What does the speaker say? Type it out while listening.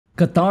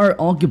Qatar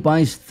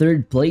occupies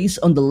third place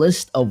on the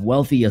list of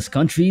wealthiest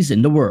countries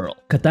in the world.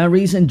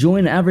 Qataris enjoy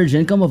an average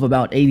income of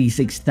about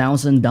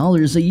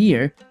 $86,000 a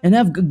year and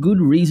have a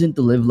good reason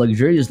to live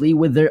luxuriously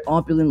with their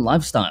opulent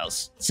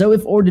lifestyles. So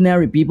if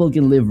ordinary people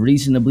can live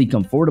reasonably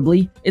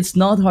comfortably, it's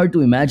not hard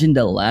to imagine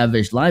the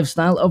lavish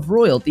lifestyle of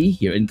royalty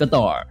here in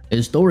Qatar.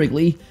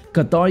 Historically,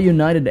 Qatar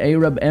United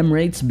Arab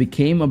Emirates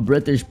became a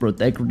British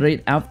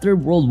protectorate after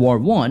World War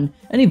I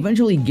and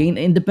eventually gained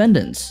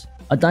independence.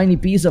 A tiny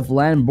piece of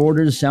land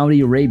borders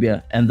Saudi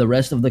Arabia, and the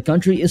rest of the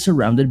country is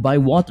surrounded by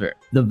water.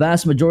 The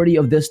vast majority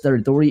of this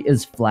territory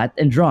is flat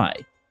and dry,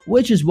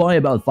 which is why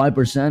about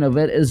 5% of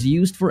it is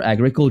used for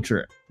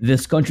agriculture.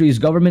 This country's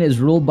government is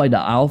ruled by the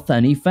Al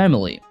Thani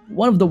family,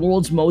 one of the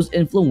world's most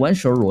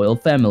influential royal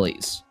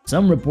families.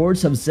 Some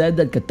reports have said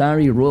that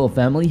Qatari royal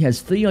family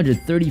has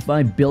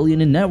 $335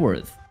 billion in net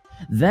worth.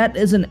 That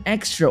is an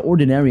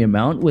extraordinary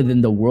amount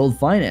within the world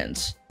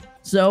finance.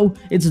 So,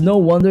 it's no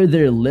wonder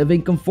they're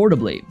living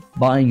comfortably,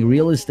 buying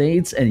real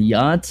estates and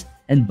yachts,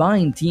 and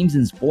buying teams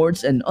in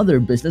sports and other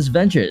business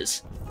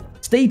ventures.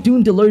 Stay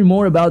tuned to learn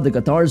more about the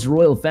Qatar's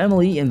royal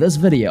family in this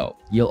video.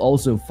 You'll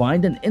also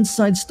find an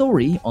inside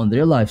story on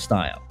their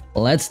lifestyle.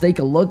 Let's take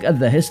a look at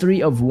the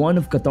history of one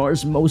of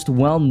Qatar's most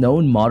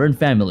well-known modern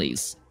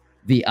families,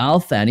 the Al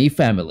Thani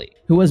family,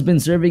 who has been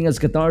serving as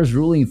Qatar's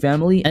ruling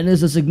family and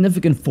is a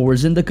significant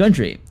force in the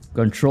country,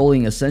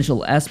 controlling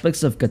essential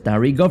aspects of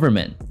Qatari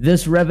government.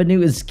 This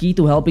revenue is key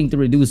to helping to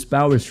reduce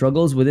power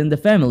struggles within the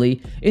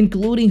family,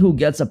 including who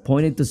gets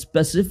appointed to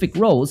specific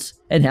roles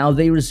and how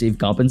they receive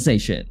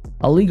compensation.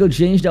 A legal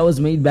change that was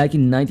made back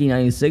in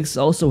 1996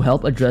 also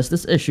helped address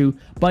this issue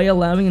by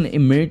allowing an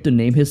emir to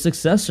name his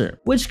successor,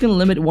 which can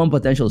limit one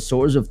potential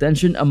source of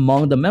tension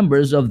among the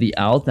members of the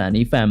Al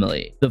Thani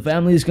family. The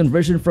family's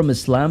conversion from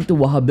Islam to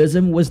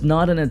Wahhabism was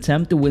not an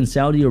attempt to win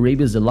Saudi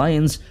Arabia's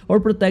alliance or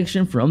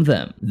protection from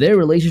them. Their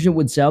relationship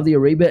with Saudi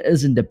Arabia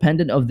is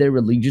independent of their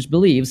religious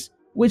beliefs,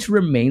 which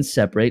remain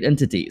separate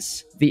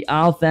entities. The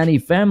Al Thani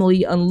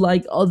family,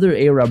 unlike other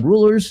Arab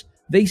rulers,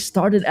 they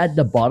started at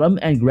the bottom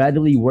and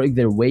gradually worked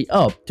their way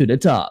up to the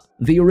top.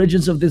 The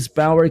origins of this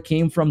power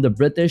came from the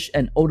British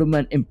and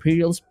Ottoman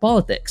imperialist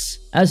politics.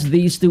 As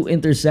these two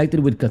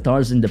intersected with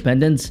Qatar's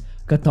independence,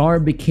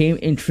 Qatar became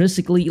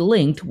intrinsically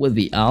linked with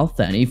the Al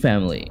Thani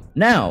family.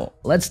 Now,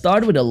 let's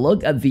start with a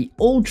look at the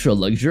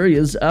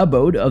ultra-luxurious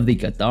abode of the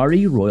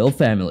Qatari royal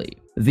family.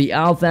 The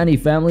Al Thani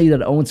family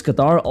that owns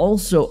Qatar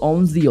also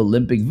owns the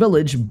Olympic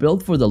Village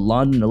built for the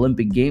London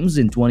Olympic Games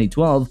in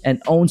 2012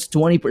 and owns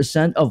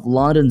 20% of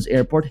London's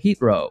airport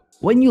Heathrow.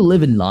 When you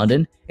live in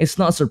London, it's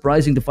not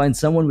surprising to find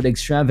someone with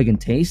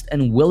extravagant taste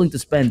and willing to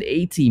spend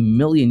 $80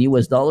 million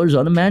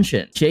on a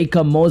mansion.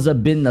 Sheikha Moza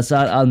bin Nasser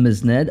Al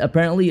Misned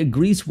apparently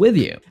agrees with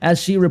you, as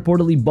she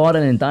reportedly bought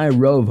an entire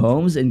row of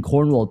homes in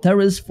Cornwall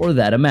Terrace for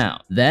that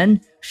amount.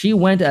 Then, she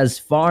went as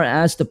far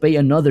as to pay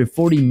another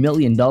 $40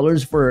 million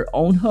for her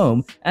own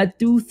home at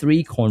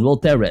 23 Cornwall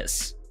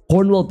Terrace.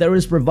 Cornwall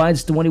Terrace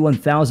provides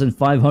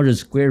 21,500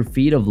 square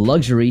feet of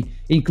luxury,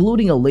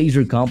 including a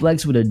leisure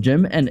complex with a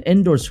gym and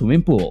indoor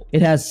swimming pool.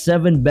 It has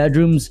 7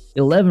 bedrooms,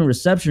 11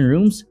 reception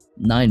rooms,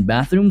 9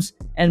 bathrooms,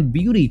 and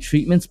beauty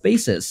treatment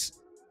spaces.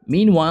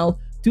 Meanwhile,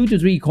 2 to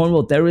 3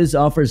 Cornwall Terrace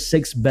offers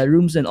 6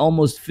 bedrooms and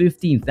almost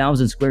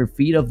 15,000 square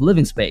feet of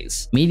living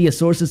space. Media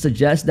sources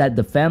suggest that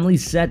the family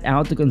set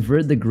out to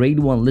convert the Grade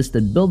 1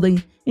 listed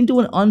building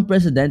into an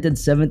unprecedented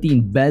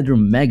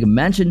 17-bedroom mega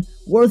mansion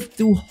worth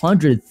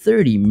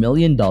 $230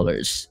 million.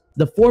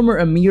 The former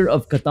Emir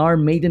of Qatar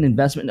made an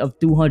investment of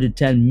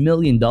 $210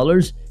 million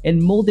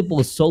in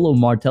multiple solo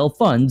Martel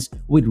funds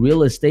with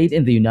real estate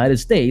in the United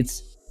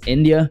States,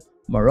 India,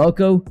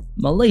 Morocco,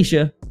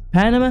 Malaysia,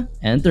 Panama,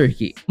 and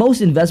Turkey.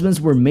 Most investments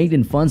were made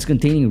in funds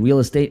containing real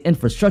estate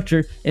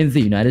infrastructure in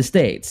the United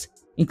States,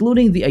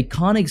 including the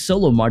iconic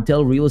Solo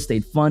Martel Real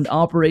Estate Fund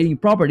operating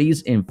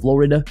properties in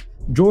Florida,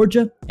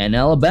 Georgia, and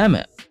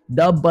Alabama,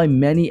 dubbed by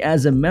many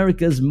as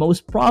America's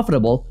most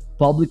profitable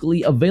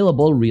publicly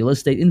available real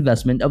estate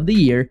investment of the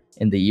year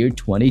in the year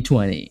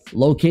 2020.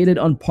 Located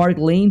on Park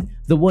Lane,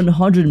 the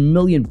 100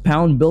 million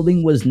pound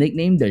building was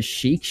nicknamed the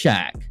Sheikh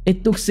Shack.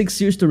 It took 6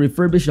 years to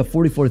refurbish a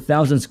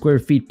 44,000 square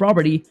feet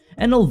property,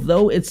 and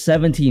although it's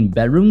 17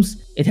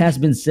 bedrooms, it has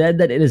been said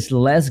that it is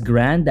less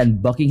grand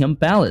than Buckingham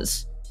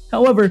Palace.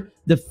 However,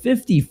 the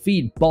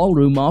 50-feet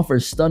ballroom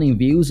offers stunning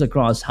views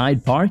across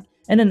Hyde Park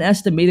and an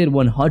estimated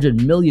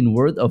 100 million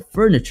worth of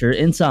furniture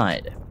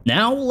inside.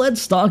 Now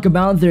let's talk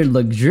about their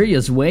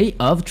luxurious way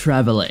of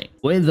traveling.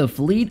 With a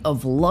fleet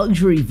of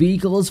luxury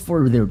vehicles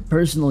for their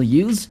personal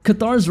use,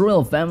 Qatar's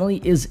royal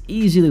family is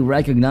easily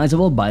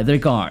recognizable by their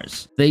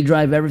cars. They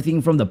drive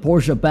everything from the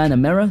Porsche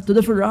Panamera to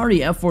the Ferrari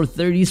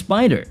F430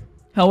 Spider.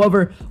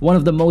 However, one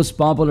of the most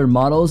popular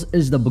models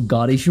is the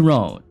Bugatti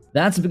Chiron.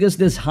 That's because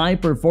this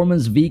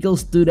high-performance vehicle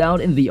stood out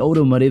in the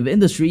automotive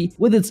industry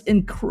with its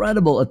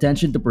incredible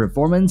attention to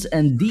performance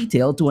and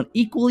detail to an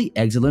equally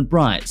excellent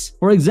price.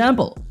 For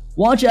example,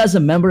 watch as a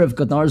member of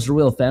Qatar's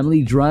royal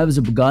family drives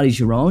a Bugatti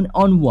Chiron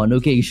on one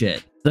occasion.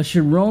 The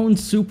Chiron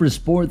Super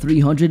Sport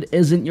 300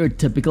 isn't your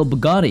typical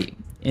Bugatti.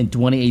 In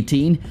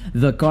 2018,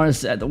 the car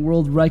set the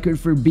world record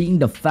for being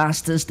the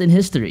fastest in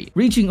history,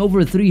 reaching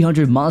over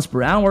 300 miles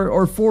per hour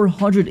or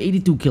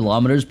 482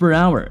 kilometers per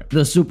hour.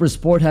 The Super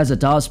Sport has a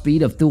top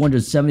speed of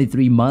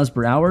 273 miles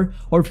per hour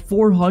or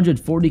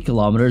 440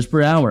 kilometers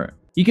per hour.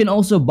 You can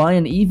also buy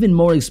an even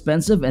more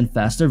expensive and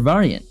faster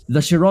variant, the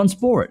Chiron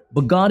Sport.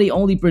 Bugatti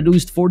only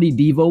produced 40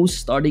 Divos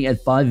starting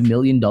at $5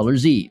 million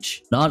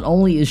each. Not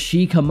only is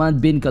Sheikh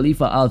Hamad bin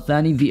Khalifa Al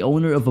Thani the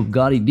owner of a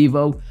Bugatti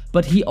Divo,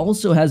 but he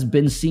also has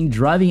been seen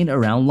driving it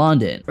around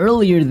London.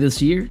 Earlier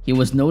this year, he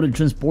was noted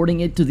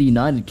transporting it to the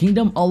United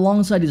Kingdom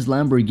alongside his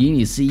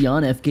Lamborghini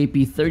Sian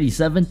FKP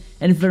 37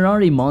 and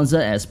Ferrari Monza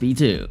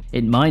SP2.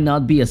 It might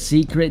not be a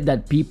secret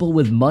that people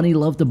with money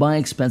love to buy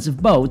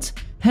expensive boats,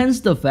 hence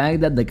the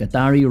fact that the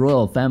Qatari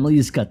royal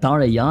family's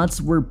Qatar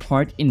yachts were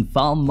parked in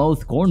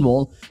Falmouth,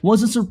 Cornwall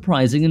wasn't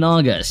surprising in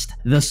August.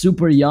 The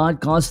super yacht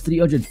cost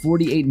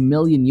 $348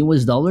 million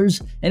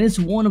and is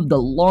one of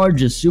the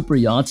largest super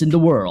yachts in the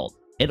world.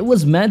 It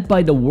was met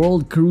by the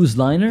World Cruise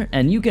Liner,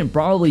 and you can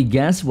probably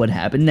guess what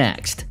happened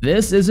next.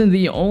 This isn't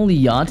the only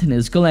yacht in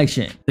his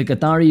collection. The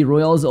Qatari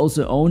royals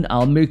also own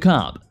Al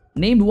Mirkab,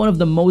 named one of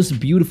the most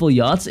beautiful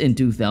yachts in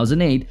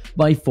 2008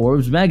 by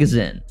Forbes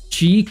magazine.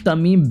 Sheikh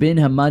Tamim bin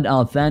Hamad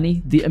Al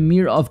Thani, the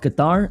Emir of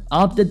Qatar,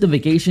 opted to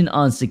vacation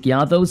on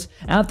Skiathos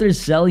after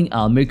selling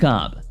Al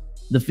Mirkab.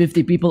 The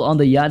 50 people on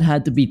the yacht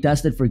had to be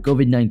tested for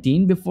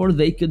COVID-19 before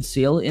they could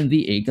sail in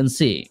the Aegean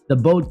Sea. The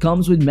boat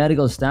comes with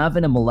medical staff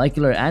and a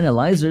molecular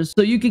analyzer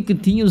so you can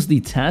continuously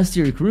test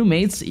your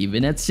crewmates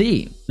even at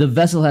sea. The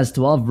vessel has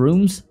 12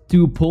 rooms,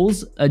 2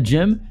 pools, a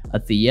gym, a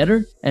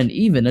theater, and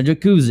even a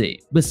jacuzzi.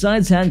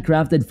 Besides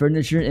handcrafted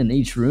furniture in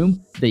each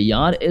room, the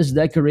yacht is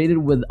decorated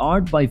with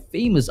art by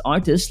famous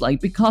artists like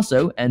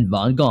Picasso and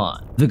Van Gogh.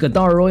 The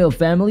Qatar royal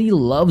family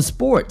loves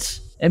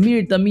sports.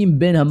 Emir Tamim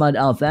bin Hamad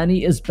Al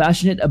Thani is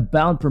passionate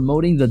about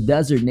promoting the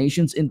desert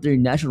nation's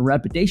international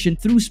reputation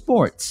through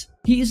sports.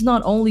 He is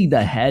not only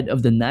the head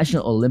of the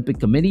National Olympic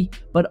Committee,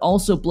 but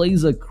also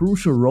plays a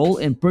crucial role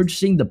in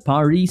purchasing the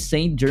Paris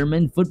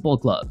Saint-Germain football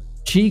club.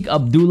 Sheikh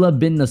Abdullah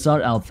bin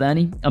Nasser Al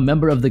Thani, a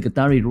member of the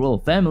Qatari royal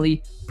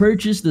family,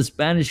 purchased the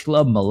Spanish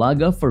club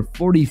Malaga for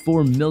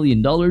 $44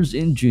 million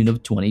in June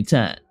of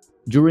 2010.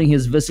 During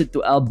his visit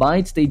to Al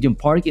Bayt Stadium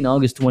Park in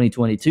August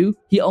 2022,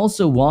 he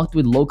also walked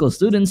with local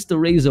students to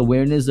raise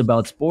awareness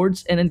about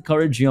sports and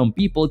encourage young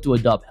people to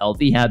adopt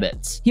healthy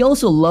habits. He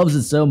also loves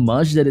it so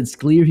much that it's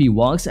clear he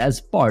walks as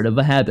part of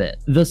a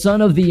habit. The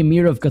son of the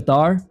Emir of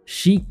Qatar,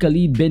 Sheikh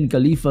Khalid bin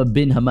Khalifa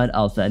bin Hamad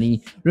Al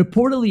Thani,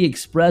 reportedly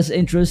expressed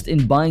interest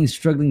in buying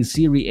struggling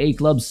Serie A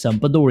club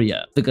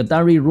Sampdoria. The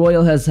Qatari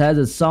royal has had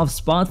a soft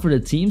spot for the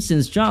team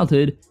since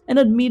childhood and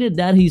admitted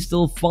that he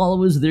still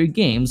follows their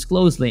games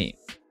closely.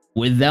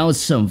 Without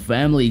some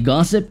family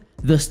gossip,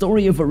 the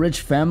story of a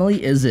rich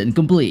family is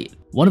incomplete.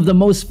 One of the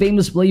most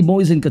famous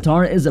playboys in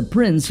Qatar is a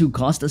prince who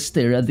caused a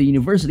stir at the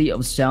University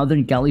of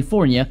Southern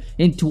California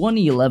in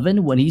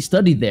 2011 when he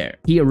studied there.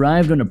 He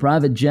arrived on a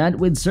private jet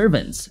with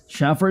servants,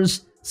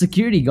 chauffeurs,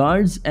 security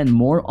guards, and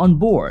more on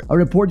board. A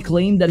report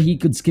claimed that he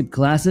could skip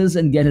classes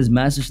and get his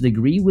master's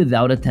degree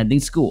without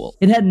attending school.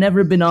 It had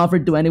never been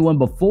offered to anyone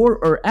before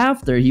or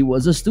after he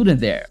was a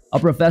student there. A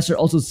professor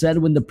also said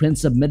when the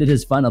prince submitted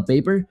his final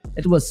paper,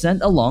 it was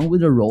sent along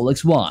with a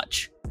Rolex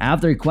watch.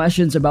 After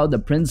questions about the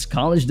prince's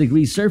college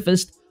degree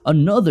surfaced,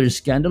 another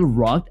scandal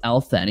rocked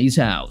Al Thani's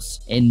house.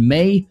 In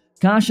May,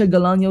 Kasia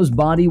Galano's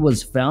body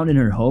was found in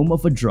her home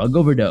of a drug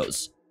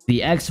overdose.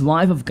 The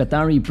ex-wife of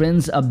Qatari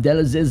Prince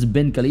Abdelaziz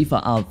bin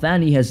Khalifa Al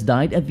Thani has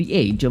died at the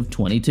age of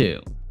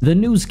 22. The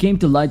news came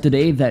to light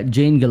today that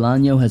Jane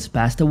Galano has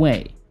passed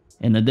away.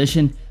 In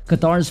addition,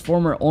 Qatar's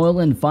former oil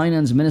and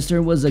finance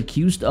minister was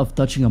accused of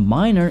touching a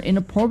minor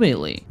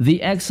inappropriately.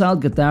 The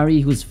exiled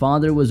Qatari, whose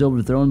father was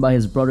overthrown by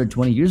his brother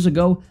 20 years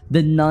ago,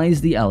 denies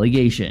the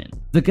allegation.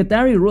 The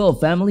Qatari royal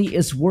family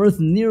is worth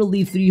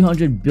nearly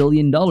 $300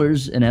 billion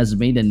and has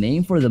made a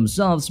name for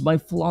themselves by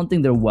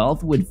flaunting their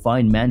wealth with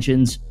fine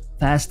mansions,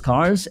 fast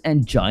cars,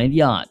 and giant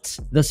yachts.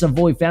 The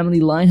Savoy family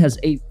line has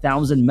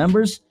 8,000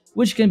 members,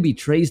 which can be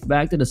traced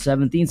back to the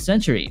 17th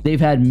century.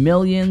 They've had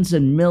millions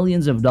and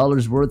millions of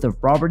dollars worth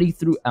of property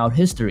throughout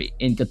history.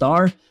 In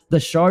Qatar, the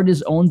Shard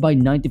is owned by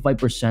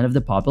 95% of the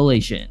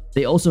population.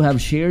 They also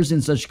have shares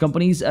in such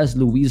companies as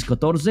Louis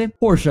XIV,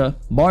 Porsche,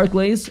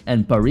 Barclays,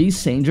 and Paris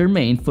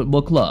Saint-Germain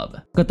Football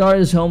Club. Qatar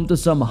is home to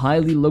some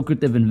highly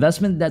lucrative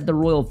investment that the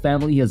royal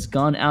family has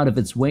gone out of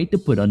its way to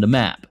put on the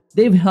map.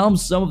 They've helmed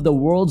some of the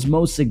world's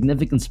most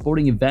significant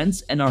sporting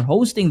events and are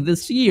hosting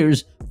this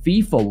year's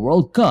FIFA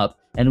World Cup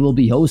and will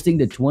be hosting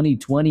the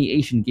 2020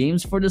 Asian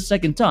Games for the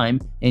second time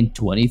in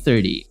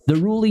 2030. The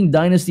ruling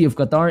dynasty of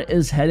Qatar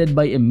is headed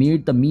by Emir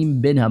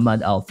Tamim bin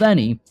Hamad Al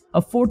Thani,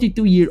 a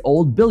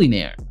 42-year-old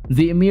billionaire.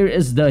 The Emir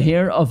is the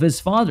heir of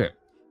his father,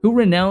 who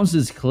renounced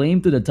his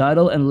claim to the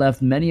title and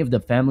left many of the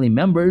family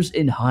members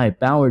in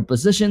high-powered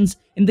positions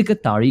in the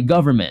Qatari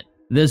government.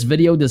 This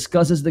video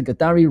discusses the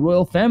Qatari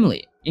royal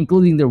family,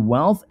 including their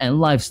wealth and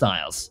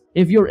lifestyles.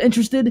 If you're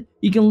interested,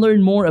 you can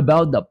learn more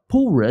about the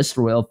poorest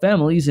royal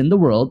families in the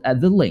world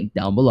at the link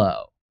down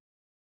below.